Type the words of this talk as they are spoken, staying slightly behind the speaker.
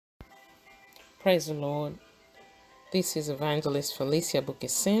Praise the Lord. This is Evangelist Felicia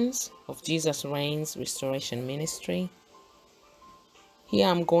Sims of Jesus Reigns Restoration Ministry. Here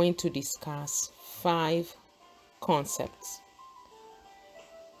I'm going to discuss 5 concepts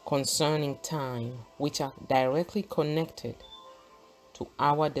concerning time which are directly connected to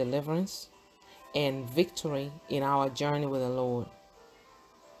our deliverance and victory in our journey with the Lord.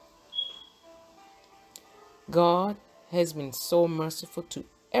 God has been so merciful to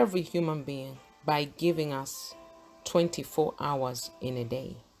every human being by giving us 24 hours in a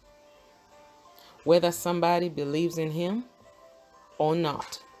day. Whether somebody believes in Him or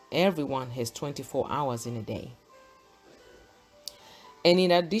not, everyone has 24 hours in a day. And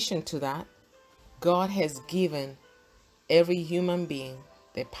in addition to that, God has given every human being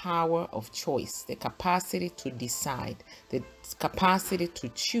the power of choice, the capacity to decide, the capacity to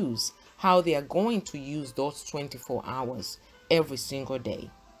choose how they are going to use those 24 hours every single day.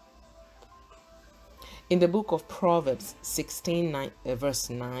 In the book of Proverbs 16, verse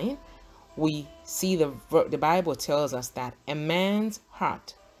 9, we see the Bible tells us that a man's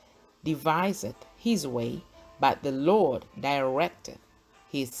heart deviseth his way, but the Lord directeth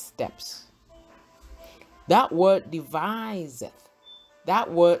his steps. That word deviseth, that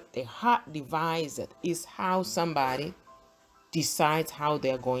word, the heart deviseth, is how somebody decides how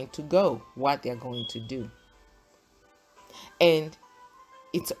they're going to go, what they're going to do. And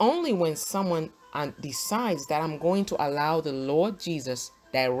it's only when someone decides that I'm going to allow the Lord Jesus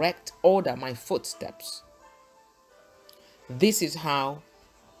order my footsteps. This is how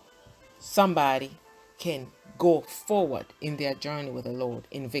somebody can go forward in their journey with the Lord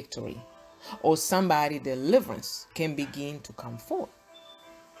in victory, or somebody deliverance can begin to come forth.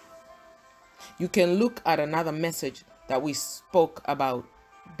 You can look at another message that we spoke about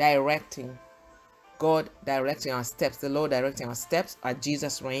directing, God directing our steps, the Lord directing our steps at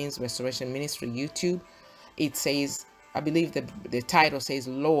Jesus Reigns Restoration Ministry YouTube. It says, I believe the title says,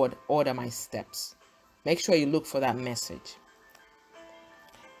 Lord, order my steps. Make sure you look for that message.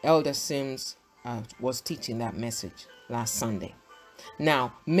 Elder Sims was teaching that message last Sunday.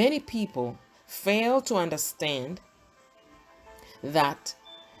 Now, many people fail to understand that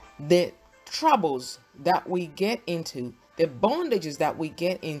the troubles that we get into, the bondages that we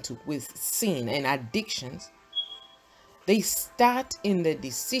get into with sin and addictions, they start in the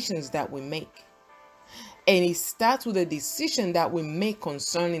decisions that we make. And it starts with the decision that we make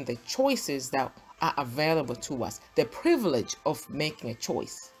concerning the choices that are available to us, the privilege of making a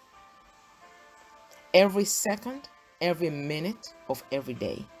choice. Every second, every minute of every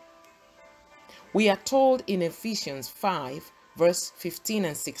day. We are told in Ephesians 5, verse 15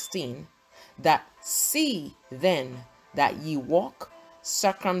 and 16, that see then that ye walk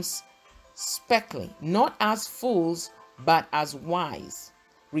circumspectly, not as fools, but as wise,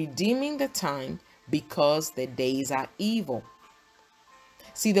 redeeming the time, because the days are evil.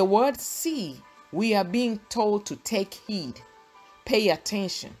 See, the word see, we are being told to take heed, pay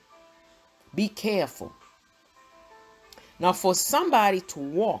attention, be careful. Now, for somebody to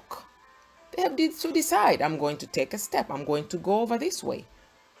walk, they have to decide, I'm going to take a step, I'm going to go over this way,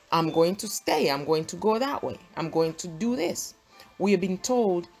 I'm going to stay, I'm going to go that way, I'm going to do this. We have been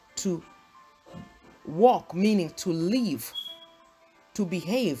told to walk, meaning to live, to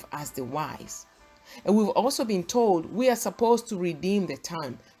behave as the wise. And we've also been told we are supposed to redeem the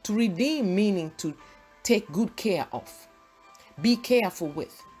time. To redeem meaning to take good care of. Be careful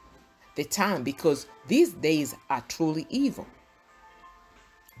with the time, because these days are truly evil.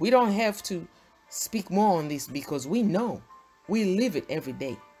 We don't have to speak more on this because we know, we live it every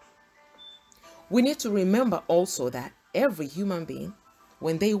day. We need to remember also that every human being,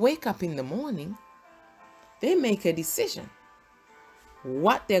 when they wake up in the morning, they make a decision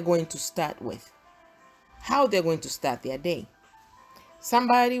what they're going to start with, how they're going to start their day.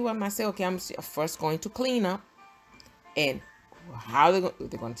 Somebody might say, okay, I'm first going to clean up, and how they're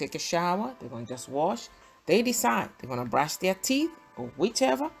going to take a shower, they're going to just wash. They decide they're going to brush their teeth or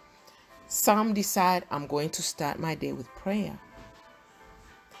whichever. Some decide I'm going to start my day with prayer.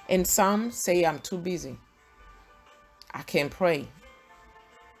 And some say I'm too busy. I can't pray.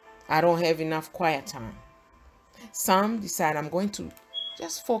 I don't have enough quiet time. Some decide I'm going to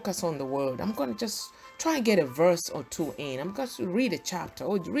just focus on the word. I'm going to just try and get a verse or two in. I'm going to read a chapter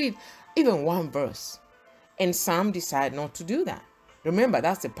or read even one verse. And some decide not to do that. Remember,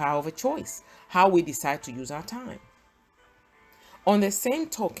 that's the power of a choice, how we decide to use our time. On the same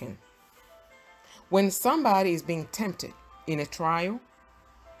token, when somebody is being tempted in a trial,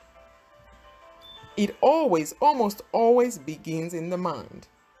 it almost always begins in the mind.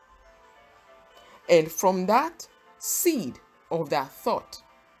 And from that seed of that thought,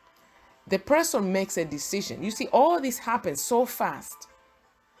 The person makes a decision. You see, all this happens so fast.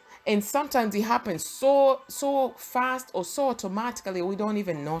 And sometimes it happens so fast or so automatically we don't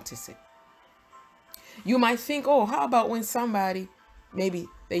even notice it. You might think, oh, how about when somebody, maybe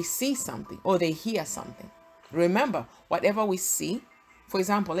they see something or they hear something. Remember, whatever we see, for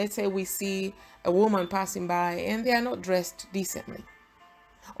example, let's say we see a woman passing by and they are not dressed decently.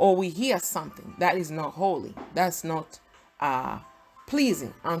 Or we hear something that is not holy, that's not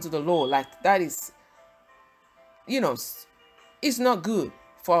pleasing unto the Lord. Like that is, it's not good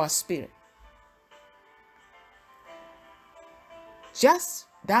for our spirit. Just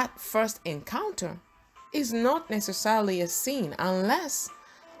that first encounter is not necessarily a sin unless,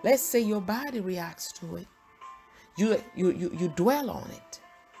 let's say, your body reacts to it. You dwell on it.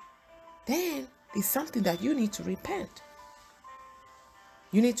 Then it's something that you need to repent.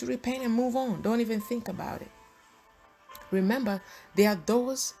 You need to repent and move on. Don't even think about it. Remember, there are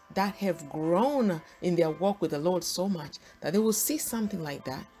those that have grown in their walk with the Lord so much that they will see something like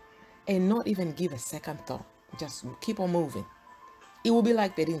that and not even give a second thought. Just keep on moving. It will be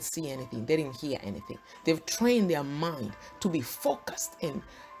like they didn't see anything. They didn't hear anything. They've trained their mind to be focused and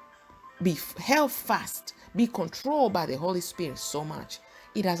be held fast, be controlled by the Holy Spirit so much.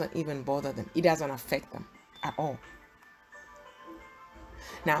 It doesn't even bother them. It doesn't affect them at all.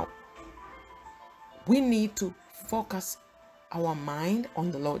 Now, we need to focus our mind on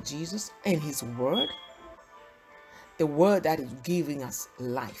the Lord Jesus and His Word, the Word that is giving us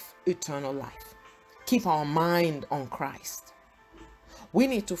life, eternal life. Keep our mind on Christ. We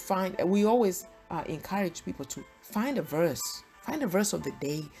need to we always encourage people to find a verse of the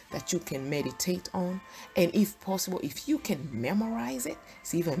day that you can meditate on. And if possible, if you can memorize it,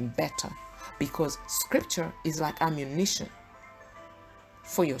 it's even better, because scripture is like ammunition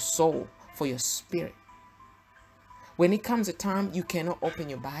for your soul, for your spirit. When it comes a time you cannot open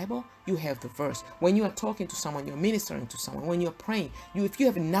your Bible, you have the verse. When you are talking to someone, you're ministering to someone, when you're praying, if you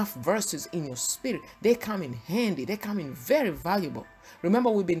have enough verses in your spirit, they come in handy. They come in very valuable. Remember,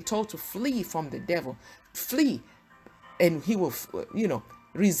 we've been told to flee from the devil. Flee, and he will,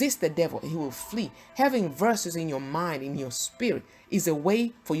 resist the devil, and he will flee. Having verses in your mind, in your spirit, is a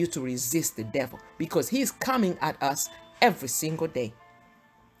way for you to resist the devil, because he is coming at us every single day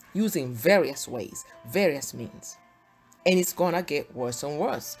using various ways, various means. And it's going to get worse and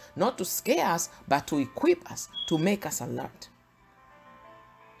worse. Not to scare us, but to equip us, to make us alert.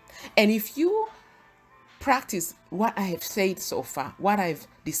 And if you practice what I have said so far, what I've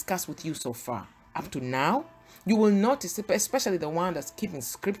discussed with you so far, up to now, you will notice, especially the one that's keeping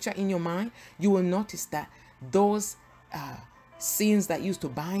scripture in your mind, you will notice that those sins that used to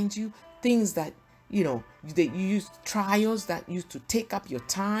bind you, things that, you use, trials that used to take up your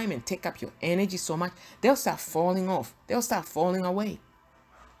time and take up your energy so much, they'll start falling off. They'll start falling away.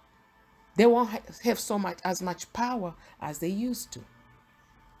 They won't have as much power as they used to.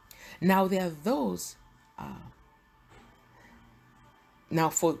 Now there are those, now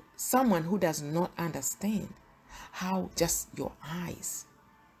for someone who does not understand how just your eyes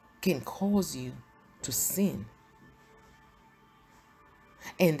can cause you to sin,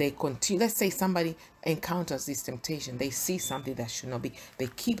 and they continue. Let's say somebody encounters this temptation. They see something that should not be. They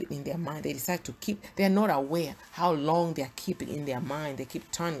keep it in their mind. They decide to keep. They're not aware how long they're keeping in their mind. They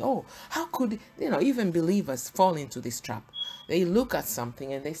keep turning. Oh, how could, even believers fall into this trap? They look at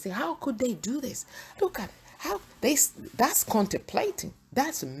something and they say, how could they do this? Look at how that's contemplating.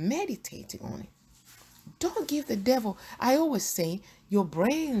 That's meditating on it. Don't give the devil. I always say your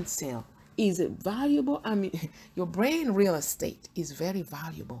brain cell is valuable. Your brain real estate is very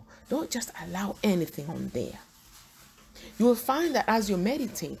valuable. Don't just allow anything on there. You will find that as you're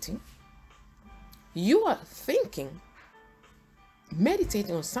meditating, you are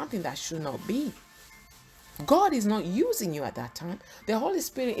meditating on something that should not be. God is not using you at that time. The Holy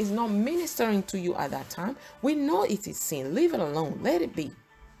Spirit is not ministering to you at that time. We know it is sin. Leave it alone. Let it be.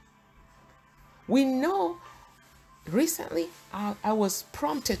 We know. Recently, I was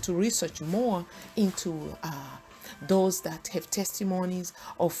prompted to research more into those that have testimonies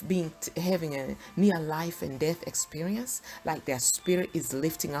of having a near life and death experience, like their spirit is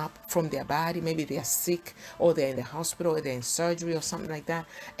lifting up from their body. Maybe they are sick, or they're in the hospital, or they're in surgery, or something like that,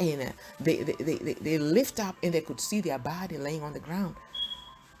 and they lift up and they could see their body laying on the ground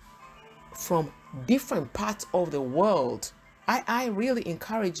from different parts of the world. I really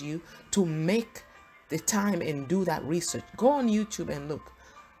encourage you to make the time and do that research. Go on YouTube and look.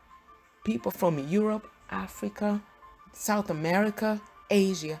 People from Europe, Africa, South America,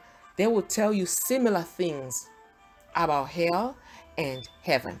 Asia, they will tell you similar things about hell and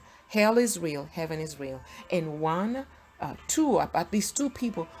heaven. Hell is real, heaven is real. And at least two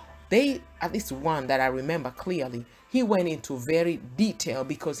people They, at least one that I remember clearly, he went into very detail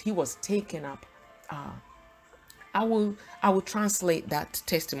because he was taken up. I will translate that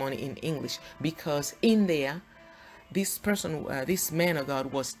testimony in English, because in there, this person, this man of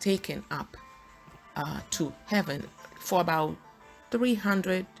God, was taken up to heaven for about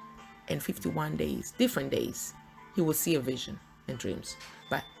 351 days, different days. He would see a vision and dreams.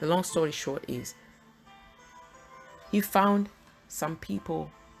 But the long story short is, he found some people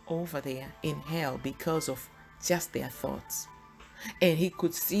over there in hell because of just their thoughts. And he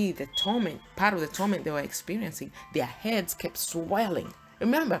could see the torment, part of the torment they were experiencing. Their heads kept swelling.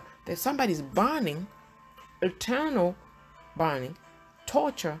 Remember, that somebody's burning, eternal burning,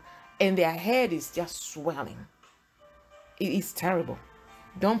 torture, and their head is just swelling. It is terrible.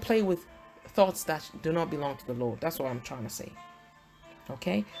 Don't play with thoughts that do not belong to the Lord. That's what I'm trying to say.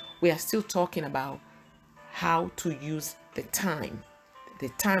 Okay? We are still talking about how to use the time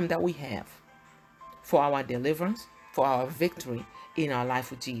that we have for our deliverance, for our victory in our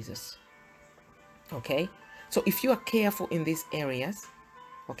life with Jesus. Okay? So if you are careful in these areas,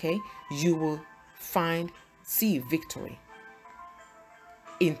 okay, you will see victory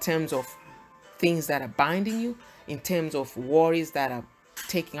in terms of things that are binding you, in terms of worries that are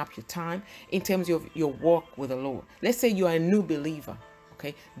taking up your time, in terms of your walk with the Lord. Let's say you are a new believer.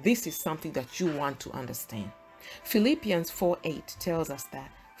 Okay, this is something that you want to understand. Philippians 4:8 tells us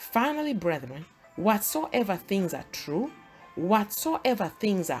that, finally, brethren, whatsoever things are true, whatsoever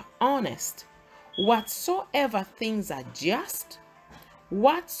things are honest, whatsoever things are just,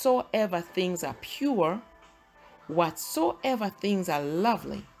 whatsoever things are pure, whatsoever things are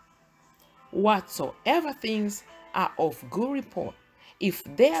lovely, whatsoever things are of good report, if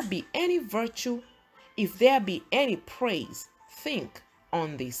there be any virtue, if there be any praise, think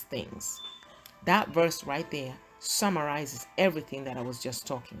on these things. That verse right there summarizes everything that I was just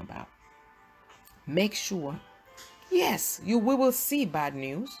talking about. Make sure, yes, we will see bad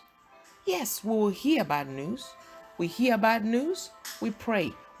news. Yes, we will hear bad news. We hear bad news, we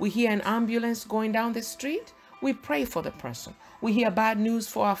pray. We hear an ambulance going down the street, we pray for the person. We hear bad news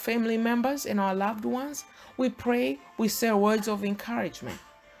for our family members and our loved ones, we pray, we say words of encouragement.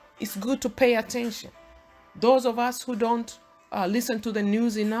 It's good to pay attention. Those of us who don't listen to the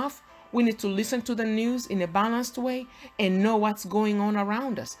news enough, we need to listen to the news in a balanced way and know what's going on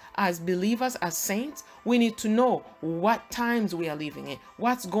around us. As believers, as saints, we need to know what times we are living in,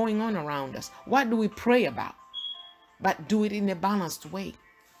 what's going on around us, what do we pray about, but do it in a balanced way.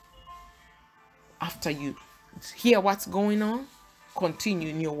 After you hear what's going on, continue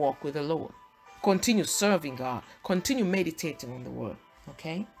in your walk with the Lord. Continue serving God. Continue meditating on the word.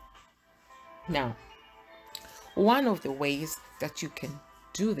 Okay? Now, one of the ways that you can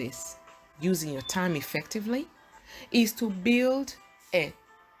do this, using your time effectively, is to build a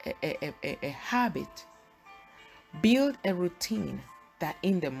habit, build a routine that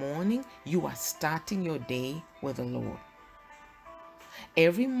in the morning you are starting your day with the Lord.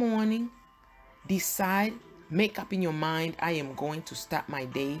 Every morning, decide, make up in your mind, I am going to start my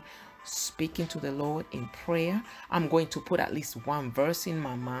day speaking to the Lord in prayer. I'm going to put at least one verse in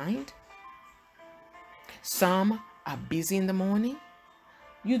my mind. Some are busy in the morning.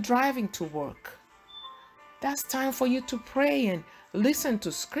 You're driving to work. That's time for you to pray and listen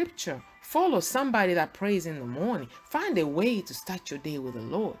to scripture. Follow somebody that prays in the morning. Find a way to start your day with the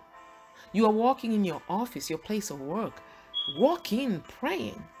Lord. You are walking in your office, your place of work. Walk in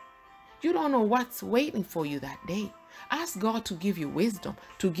praying. You don't know what's waiting for you that day. Ask God to give you wisdom,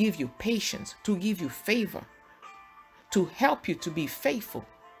 to give you patience, to give you favor, to help you to be faithful.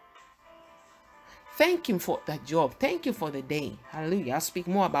 Thank Him for that job. Thank you for the day. Hallelujah. I'll speak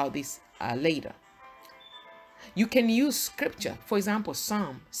more about this later. You can use scripture. For example,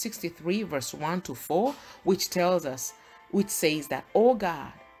 Psalm 63 verse 1 to 4, which says that, O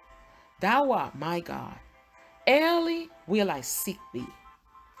God, thou art my God. Early will I seek thee.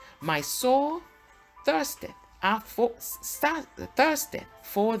 My soul thirsteth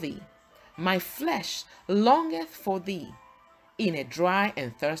for thee. My flesh longeth for thee in a dry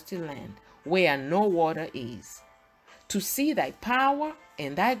and thirsty land where no water is, to see thy power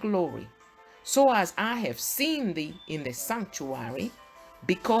and thy glory, so as I have seen thee in the sanctuary,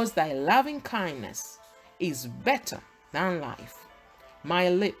 because thy loving kindness is better than life. My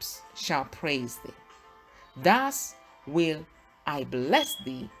lips shall praise thee. Thus will I bless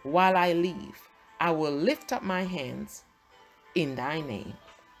thee while I live. I will lift up my hands in thy name.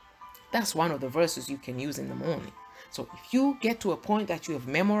 That's one of the verses you can use in the morning. So if you get to a point that you have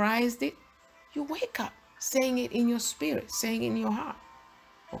memorized it, you wake up saying it in your spirit, saying it in your heart.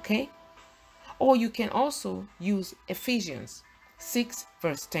 Okay? Or you can also use Ephesians 6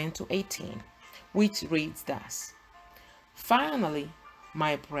 verse 10 to 18, which reads thus: Finally,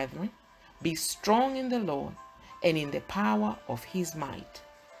 my brethren, be strong in the Lord and in the power of his might.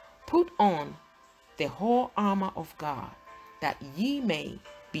 Put on the whole armor of God, that ye may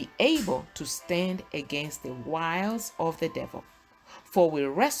be able to stand against the wiles of the devil. For we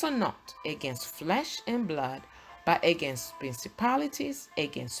wrestle not against flesh and blood, but against principalities,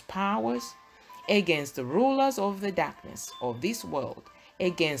 against powers, against the rulers of the darkness of this world,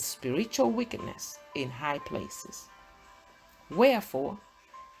 against spiritual wickedness in high places. Wherefore,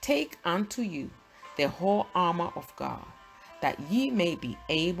 take unto you the whole armor of God, that ye may be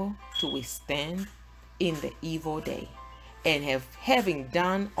able to withstand in the evil day, and having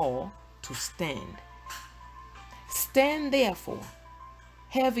done all, to stand. Stand therefore,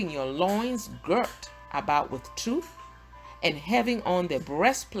 having your loins girt about with truth, and having on the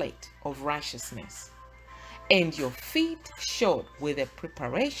breastplate of righteousness, and your feet shod with the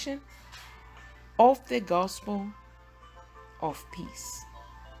preparation of the gospel of peace.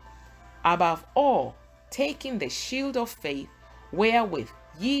 Above all, taking the shield of faith, wherewith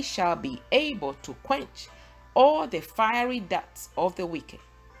ye shall be able to quench all the fiery darts of the wicked,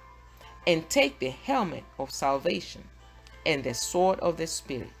 and take the helmet of salvation and the sword of the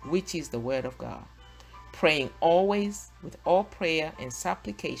Spirit, which is the word of God, praying always with all prayer and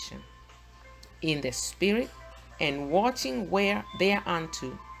supplication in the Spirit, and watching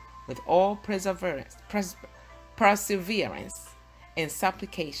thereunto with all perseverance and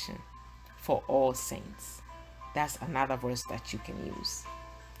supplication for all saints. That's another verse that you can use.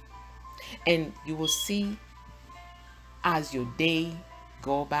 And you will see, as your day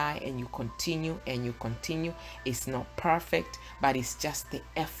go by and you continue, it's not perfect, but it's just the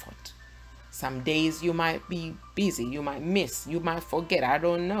effort. Some days you might be busy, you might miss, you might forget, I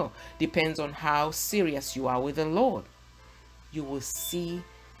don't know. Depends on how serious you are with the Lord. You will see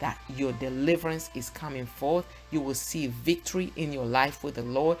that your deliverance is coming forth. You will see victory in your life with the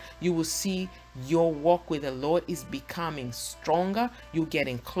Lord. You will see your walk with the Lord is becoming stronger. You're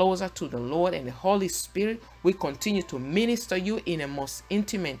getting closer to the Lord, and the Holy Spirit will continue to minister you in a most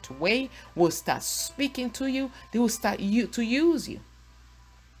intimate way, will start speaking to you. They will start to use you.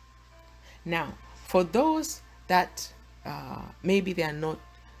 Now, for those that maybe they are not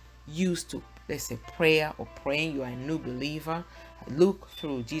used to, let's say, prayer or praying, you are a new believer, look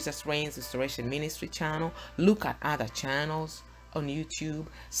through Jesus Reigns Restoration Ministry channel. Look at other channels on YouTube.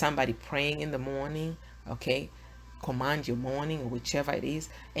 Somebody praying in the morning, okay? Command Your Morning, or whichever it is,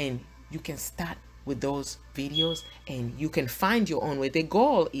 and you can start with those videos, and you can find your own way. The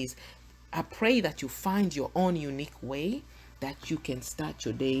goal is, I pray that you find your own unique way that you can start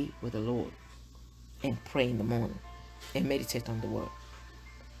your day with the Lord and pray in the morning and meditate on the word.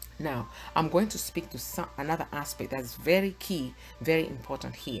 Now, I'm going to speak to another aspect that's very key, very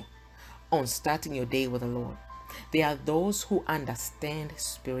important here on starting your day with the Lord. There are those who understand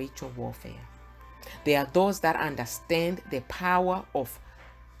spiritual warfare. There are those that understand the power of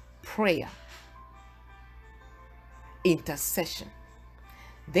prayer, intercession.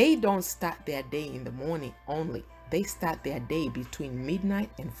 They don't start their day in the morning only. They start their day between midnight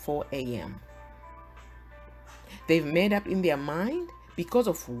and 4 a.m. They've made up in their mind, because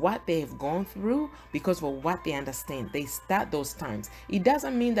of what they have gone through, because of what they understand, they start those times. It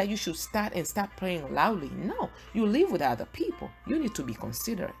doesn't mean that you should start praying loudly. No, you live with other people. You need to be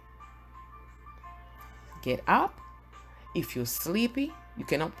considerate. Get up. If you're sleepy, you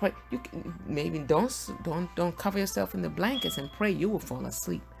cannot pray. Maybe don't cover yourself in the blankets and pray. You will fall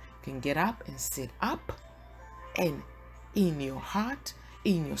asleep. You can get up and sit up, and in your heart,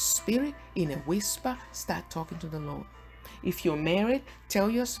 in your spirit, in a whisper, start talking to the Lord. If you're married, tell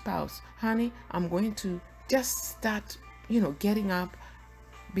your spouse, honey, I'm going to just start, getting up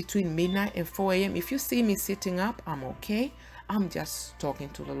between midnight and 4 a.m. If you see me sitting up, I'm okay. I'm just talking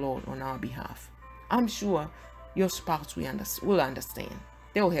to the Lord on our behalf. I'm sure your spouse will understand.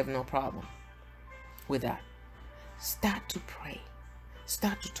 They will have no problem with that. Start to pray.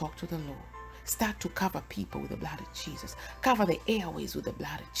 Start to talk to the Lord. Start to cover people with the blood of Jesus. Cover the airways with the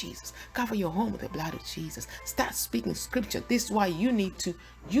blood of Jesus. Cover your home with the blood of Jesus. Start speaking scripture. This is why you need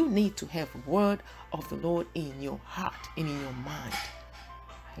to have a word of the Lord in your heart and in your mind.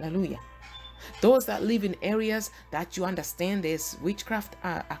 Hallelujah. Those that live in areas that you understand there's witchcraft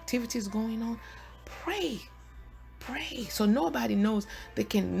activities going on, pray. Pray. So nobody knows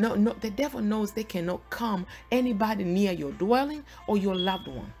the devil knows they cannot come anybody near your dwelling or your loved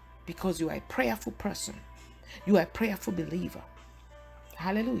one, because you are a prayerful person. You are a prayerful believer.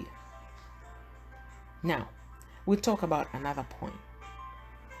 Hallelujah. Now, we'll talk about another point.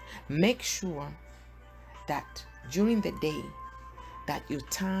 Make sure that during the day that your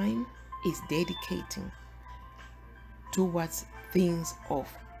time is dedicating towards things of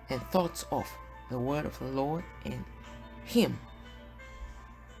and thoughts of the word of the Lord and Him.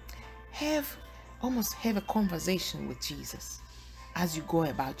 Have a conversation with Jesus as you go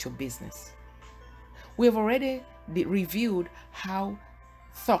about your business. We have already reviewed how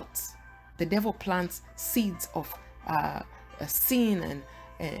thoughts, the devil plants seeds of sin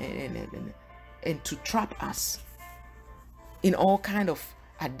and to trap us in all kind of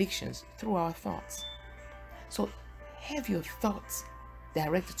addictions through our thoughts. So have your thoughts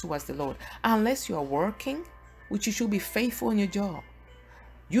directed towards the Lord. Unless you are working, which you should be faithful in your job.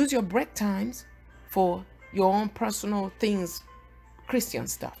 Use your break times for your own personal things, Christian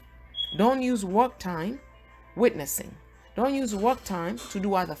stuff. Don't use work time witnessing. Don't use work time to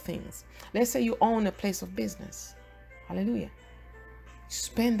do other things. Let's say you own a place of business. Hallelujah.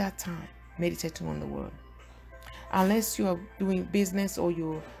 Spend that time meditating on the word. Unless you are doing business or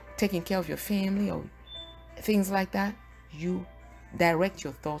you're taking care of your family or things like that, you direct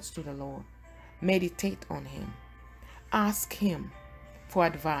your thoughts to the Lord. Meditate on Him. Ask Him for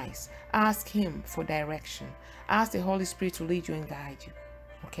advice. Ask Him for direction. Ask the Holy Spirit to lead you and guide you.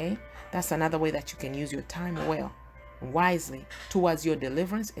 Okay? That's another way that you can use your time well and wisely towards your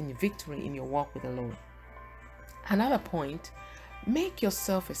deliverance and victory in your walk with the Lord. Another point, make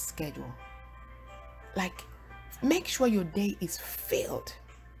yourself a schedule. Like, make sure your day is filled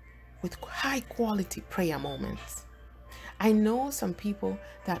with high quality prayer moments. I know some people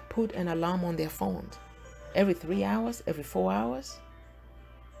that put an alarm on their phones every 3 hours, every 4 hours.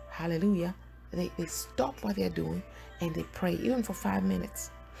 Hallelujah. They stop what they're doing and they pray even for 5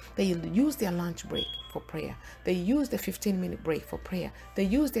 minutes. They use their lunch break for prayer. They use the 15-minute break for prayer. They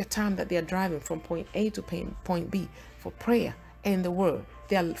use their time that they're driving from point A to point B for prayer and the word.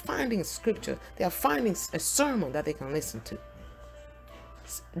 They are finding scripture. They are finding a sermon that they can listen to.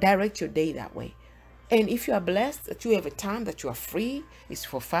 Direct your day that way. And if you are blessed that you have a time that you are free, it's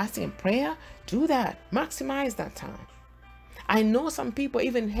for fasting and prayer, do that. Maximize that time. I know some people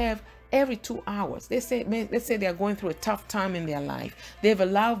even have every 2 hours. Let's say they are going through a tough time in their life. They have a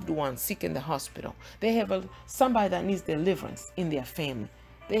loved one sick in the hospital. They have somebody that needs deliverance in their family.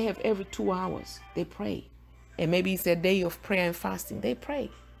 They have every 2 hours. They pray. And maybe it's a day of prayer and fasting. They pray.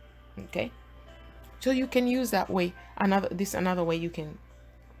 Okay? So you can use that way. Another way you can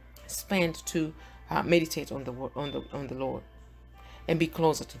spend to meditate on the Lord and be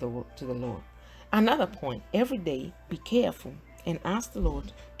closer to the Lord. Another point, every day be careful and ask the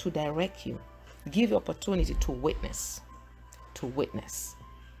Lord to direct you. Give you opportunity to witness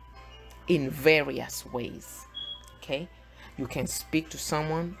in various ways. Okay? You can speak to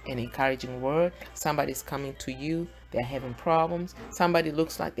someone an encouraging word. Somebody's coming to you. They're having problems. Somebody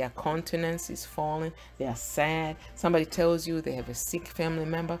looks like their countenance is falling. They are sad. Somebody tells you they have a sick family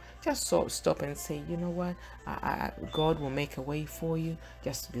member. Just stop and say, you know what? God will make a way for you.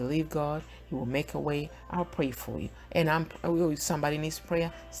 Just believe God. He will make a way. I'll pray for you. And if somebody needs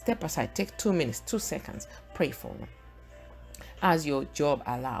prayer, step aside. Take 2 minutes, 2 seconds. Pray for them. As your job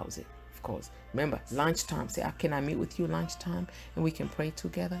allows it, of course. Remember, lunchtime. Say, can I meet with you lunchtime? And we can pray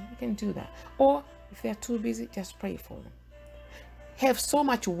together. You can do that. Or if they're too busy, just pray for them. Have so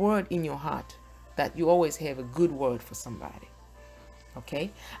much word in your heart that you always have a good word for somebody.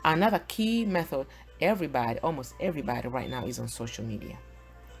 Okay? Another key method, almost everybody right now is on social media.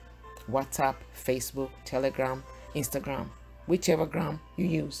 WhatsApp, Facebook, Telegram, Instagram, whichever gram you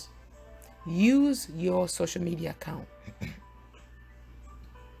use. Use your social media account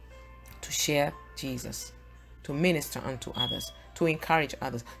to share Jesus, to minister unto others, to encourage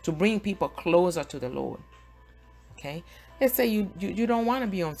others, to bring people closer to the Lord. Okay? Let's say you don't want to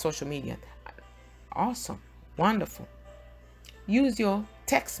be on social media. Awesome. Wonderful. Use your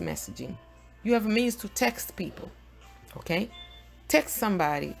text messaging. You have a means to text people. Okay? Text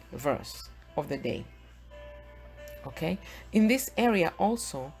somebody a verse of the day. Okay? In this area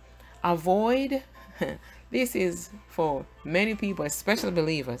also, avoid, this is for many people, especially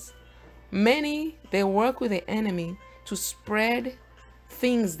believers. Many, they work with the enemy to spread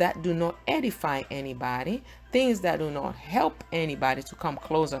things that do not edify anybody, things that do not help anybody to come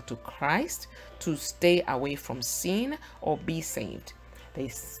closer to Christ, to stay away from sin or be saved. They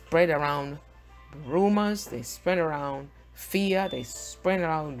spread around rumors, they spread around fear, they spread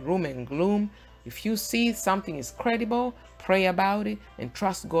around doom and gloom. If you see something is credible, pray about it and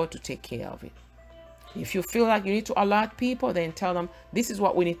trust God to take care of it. If you feel like you need to alert people, then tell them, this is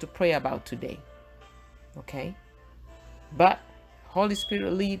what we need to pray about today. Okay? But Holy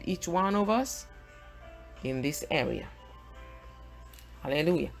Spirit lead each one of us in this area.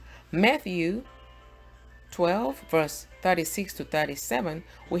 Hallelujah. Matthew 12, verse 36 to 37,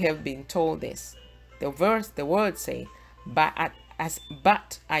 we have been told this. The words say, but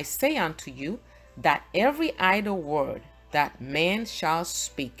I say unto you, that every idle word that man shall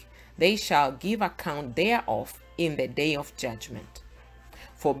speak, they shall give account thereof in the day of judgment.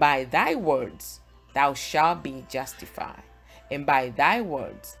 For by thy words thou shalt be justified, and by thy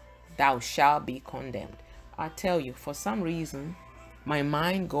words thou shalt be condemned. I tell you, for some reason, my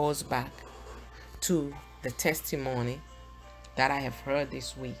mind goes back to the testimony that I have heard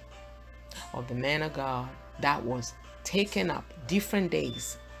this week of the man of God that was taken up different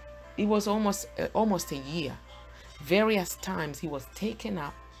days. It was almost a year. Various times he was taken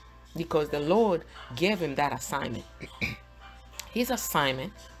up because the Lord gave him that assignment. His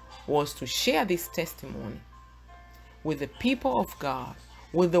assignment was to share this testimony with the people of God,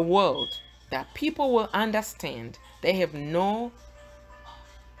 with the world, that people will understand they have no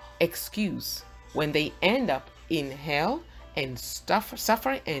excuse when they end up in hell and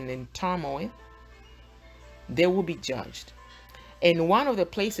suffering and in turmoil. They will be judged. And one of the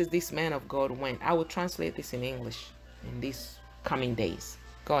places this man of God went, I will translate this in English in these coming days.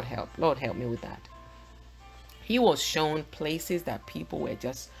 Lord help me with that. He was shown places that people were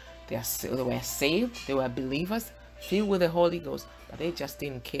they were saved, they were believers, filled with the Holy Ghost, but they just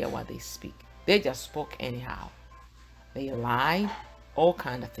didn't care what they speak. They just spoke anyhow. They lied, all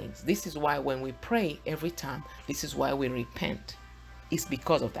kind of things. This is why when we pray every time, this is why we repent. It's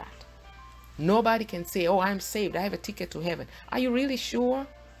because of that. Nobody can say, oh, I'm saved, I have a ticket to heaven. Are you really sure?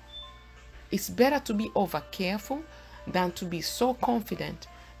 It's better to be over careful than to be so confident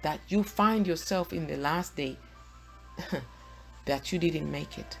that you find yourself in the last day that you didn't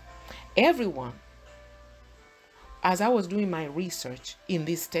make it. Everyone, as I was doing my research in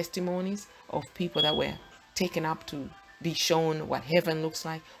these testimonies of people that were taken up to be shown what heaven looks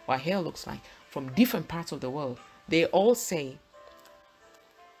like, what hell looks like, from different parts of the world, they all say,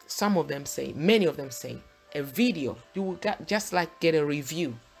 some of them say, many of them say, a video, you will just like get a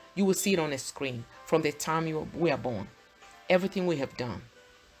review. You will see it on a screen from the time we are born. Everything we have done.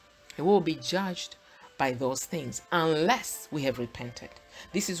 We will be judged by those things unless we have repented.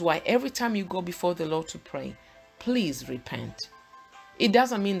 This is why every time you go before the Lord to pray, please repent. It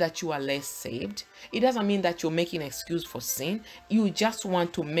doesn't mean that you are less saved. It doesn't mean that you're making an excuse for sin. You just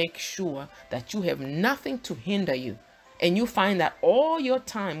want to make sure that you have nothing to hinder you. And you find that all your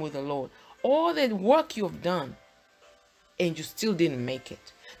time with the Lord, all the work you have done, and you still didn't make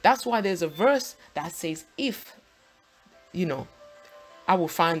it. That's why there's a verse that says, if, I will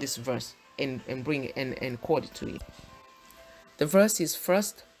find this verse and bring it and quote it to you. The verse is 1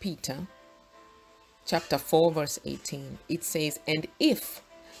 Peter chapter 4 verse 18. It says, and if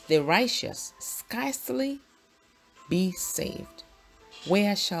the righteous scarcely be saved,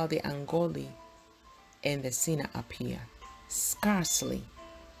 where shall the ungodly and the sinner appear? Scarcely.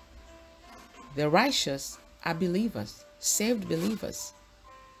 The righteous are believers, saved believers.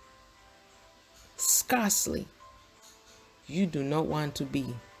 Scarcely. You do not want to be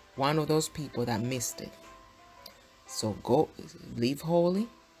one of those people that missed it. So go, live holy.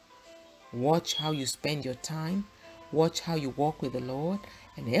 Watch how you spend your time. Watch how you walk with the Lord.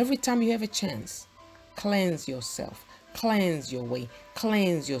 And every time you have a chance, cleanse yourself. Cleanse your way.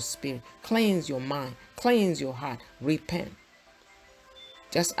 Cleanse your spirit. Cleanse your mind. Cleanse your heart. Repent.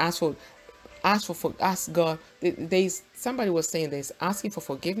 Just ask God. Somebody was saying there's asking for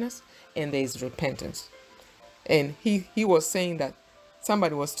forgiveness and there's repentance. And he was saying that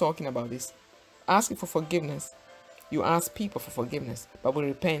somebody was talking about this. Asking for forgiveness. You ask people for forgiveness, but we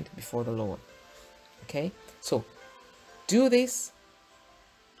repent before the Lord. Okay? So, do this.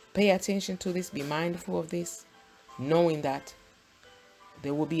 Pay attention to this. Be mindful of this. Knowing that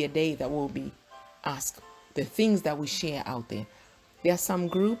there will be a day that will be asked. The things that we share out there. There are some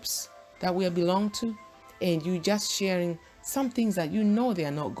groups that we belong to, and you just sharing some things that you know they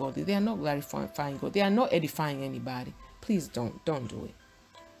are not godly. They are not glorifying God. They are not edifying anybody. Please don't do it.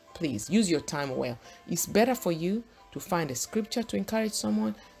 Please use your time well. It's better for you to find a scripture to encourage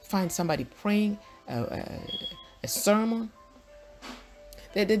someone, find somebody praying a sermon.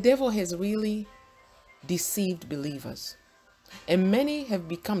 The devil has really deceived believers, and many have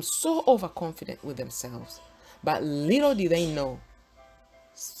become so overconfident with themselves, but little do they know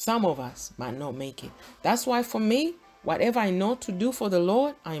some of us might not make it. That's why for me, whatever I know to do for the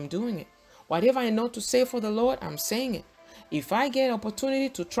Lord, I am doing it. Whatever I know to say for the Lord, I'm saying it. If I get opportunity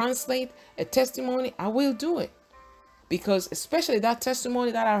to translate a testimony, I will do it. Because especially that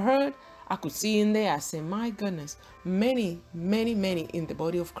testimony that I heard, I could see in there, I say, my goodness, many in the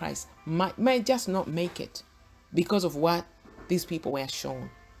body of Christ might just not make it because of what these people were shown.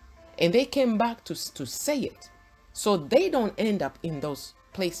 And they came back to say it, so they don't end up in those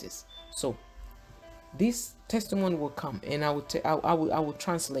places. So this testimony will come, and I will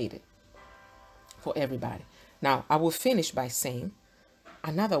translate it for everybody. Now, I will finish by saying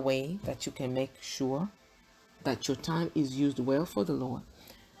another way that you can make sure that your time is used well for the Lord.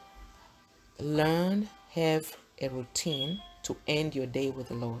 Have a routine to end your day with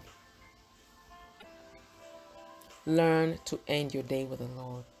the Lord. Learn to end your day with the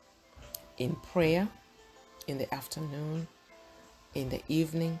Lord in prayer, in the afternoon, in the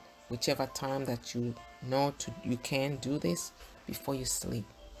evening, whichever time that you can do this before you sleep.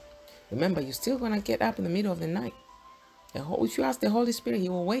 Remember, you're still going to get up in the middle of the night. If you ask the Holy Spirit, He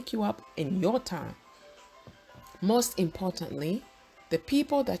will wake you up in your time. Most importantly, the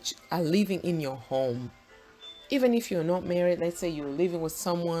people that are living in your home, even if you're not married, let's say you're living with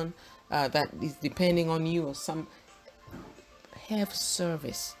someone that is depending on you, or have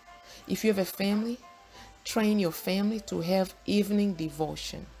service. If you have a family, train your family to have evening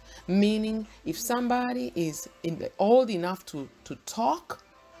devotion. Meaning, if somebody is old enough to talk,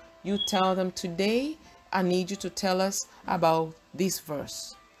 you tell them, today I need you to tell us about this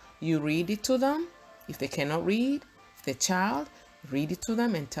verse. You read it to them. If they cannot read, if they're child, read it to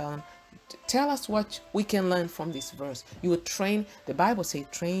them and tell us what we can learn from this verse. You will train, the Bible says,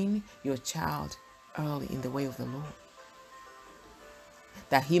 train your child early in the way of the Lord,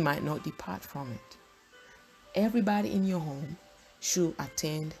 that he might not depart from it. Everybody in your home should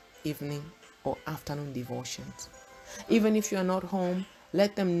attend evening or afternoon devotions. Even if you're not home,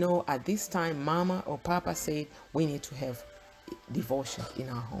 let them know at this time mama or papa said we need to have devotion in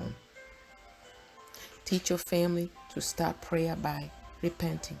our home. Teach your family to start prayer by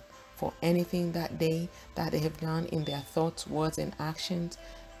repenting for anything that day that they have done in their thoughts, words, and actions.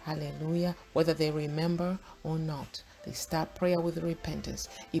 Hallelujah. Whether they remember or not, they start prayer with repentance.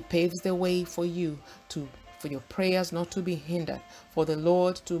 It paves the way for you for your prayers not to be hindered, for the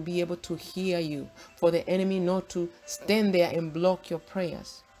Lord to be able to hear you, for the enemy not to stand there and block your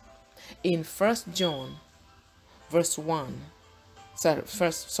prayers. In 1 John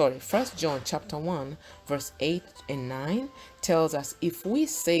chapter 1, verse 8 and 9 tells us, if we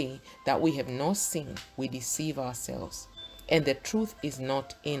say that we have no sin, we deceive ourselves, and the truth is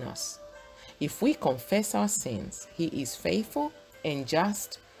not in us. If we confess our sins, He is faithful and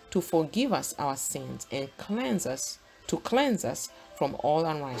just to forgive us our sins and cleanse us from all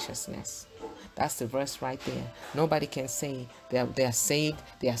unrighteousness. That's the verse right there. Nobody can say they're saved,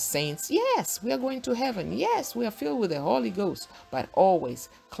 they are saints. Yes, we are going to heaven. Yes, we are filled with the Holy Ghost. But always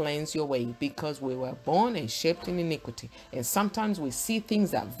cleanse your way, because we were born and shaped in iniquity. And sometimes we see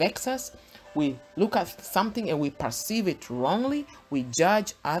things that vex us. We look at something and we perceive it wrongly. We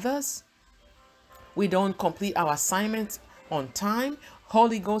judge others. We don't complete our assignments on time.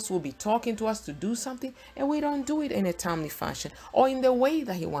 Holy Ghost will be talking to us to do something, and we don't do it in a timely fashion or in the way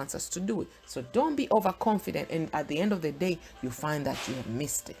that He wants us to do it. So don't be overconfident, and at the end of the day, you find that you have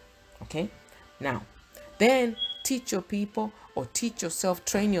missed it. Okay? Now, then teach your people, or teach yourself,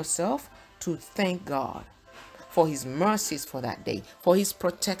 train yourself to thank God for His mercies for that day, for His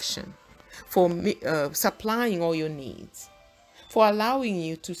protection, for supplying all your needs, for allowing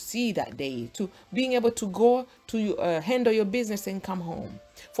you to see that day, to being able to go to handle your business and come home,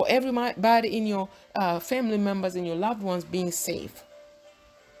 for everybody in your family members and your loved ones being safe.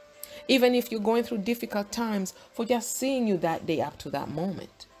 Even if you're going through difficult times, for just seeing you that day up to that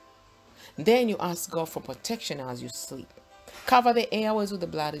moment. Then you ask God for protection as you sleep. Cover the airways with the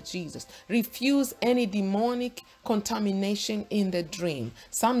blood of Jesus. Refuse any demonic contamination in the dream.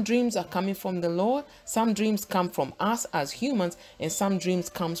 Some dreams are coming from the Lord. Some dreams come from us as humans, and some dreams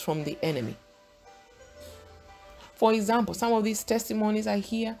comes from the enemy. For example, some of these testimonies I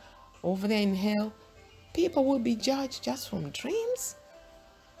hear over there in hell, people will be judged just from dreams.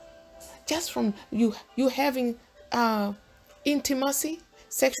 Just from you having intimacy,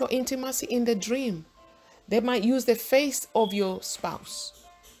 sexual intimacy in the dream. They might use the face of your spouse.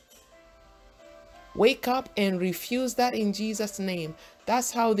 Wake up and refuse that in Jesus' name.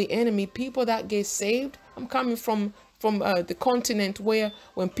 That's how the enemy, people that get saved. I'm coming from the continent where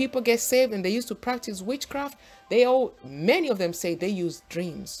when people get saved and they used to practice witchcraft, many of them say they use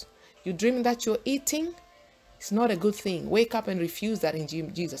dreams. You dreaming that you're eating, it's not a good thing. Wake up and refuse that in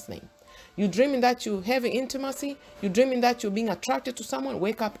Jesus' name. You dreaming that you're having intimacy, you dreaming that you're being attracted to someone,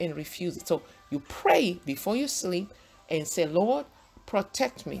 wake up and refuse it. So you pray before you sleep and say, Lord,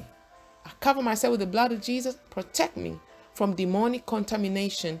 protect me. I cover myself with the blood of Jesus. Protect me from demonic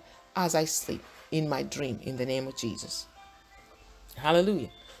contamination as I sleep in my dream, in the name of Jesus. Hallelujah.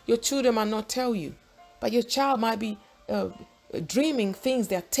 Your children might not tell you, but your child might be dreaming things.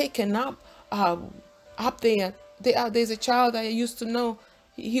 They're taken up there. There's a child that I used to know.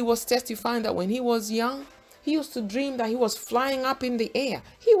 He was testifying that when he was young, he used to dream that he was flying up in the air.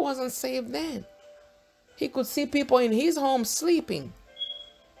 He wasn't saved then. He could see people in his home sleeping.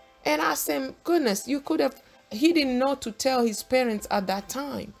 And I said, goodness, you could have, he didn't know to tell his parents at that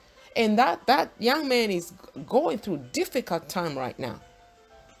time. And that young man is going through difficult time right now.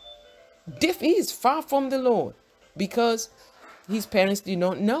 He is far from the Lord because his parents did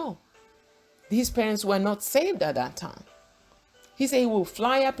not know. His parents were not saved at that time. He said he will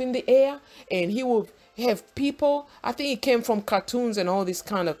fly up in the air and he will have people. I think it came from cartoons and all this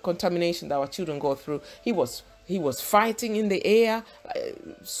kind of contamination that our children go through. He was fighting in the air,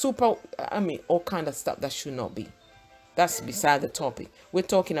 all kind of stuff that should not be. That's beside the topic. We're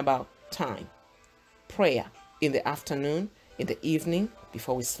talking about time, prayer in the afternoon, in the evening,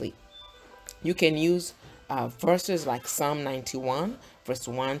 before we sleep. You can use verses like Psalm 91, verse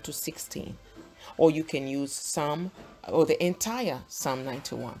 1 to 16. Or you can use the entire Psalm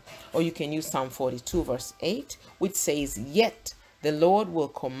 91. Or you can use Psalm 42, verse 8, which says, "Yet the Lord will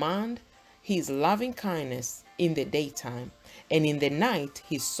command his loving kindness in the daytime, and in the night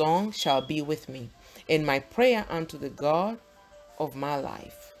his song shall be with me, and my prayer unto the God of my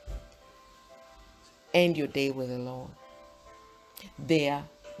life." End your day with the Lord. There are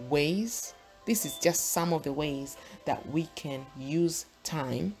ways, this is just some of the ways that we can use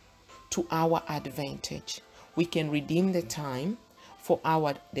time to our advantage. We can redeem the time for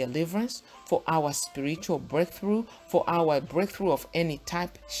our deliverance, for our spiritual breakthrough, for our breakthrough of any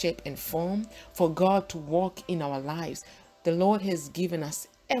type, shape, and form, for God to walk in our lives. The Lord has given us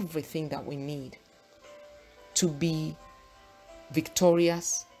everything that we need to be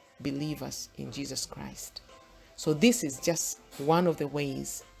victorious believers in Jesus Christ. So this is just one of the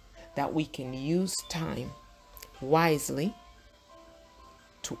ways that we can use time wisely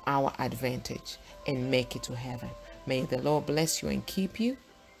to our advantage and make it to heaven. May the Lord bless you and keep you.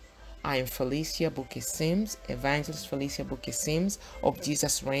 I am Felicia Bouquet Sims, Evangelist Felicia Bouquet Sims of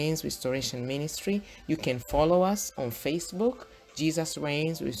Jesus Reigns Restoration Ministry. You can follow us on Facebook, Jesus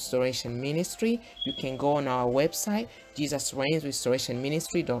Reigns Restoration Ministry. You can go on our website,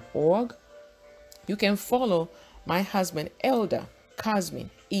 JesusReignsRestorationMinistry.org. You can follow my husband, Elder Casmin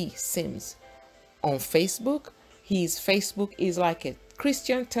E. Sims, on Facebook. His Facebook is like a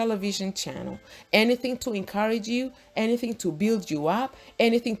Christian television channel. Anything to encourage you, anything to build you up,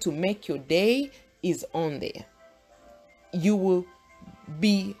 anything to make your day is on there. You will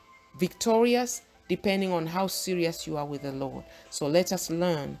be victorious depending on how serious you are with the Lord. So let us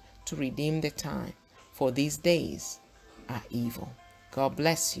learn to redeem the time, for these days are evil. God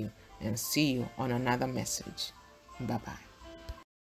bless you and see you on another message. Bye-bye.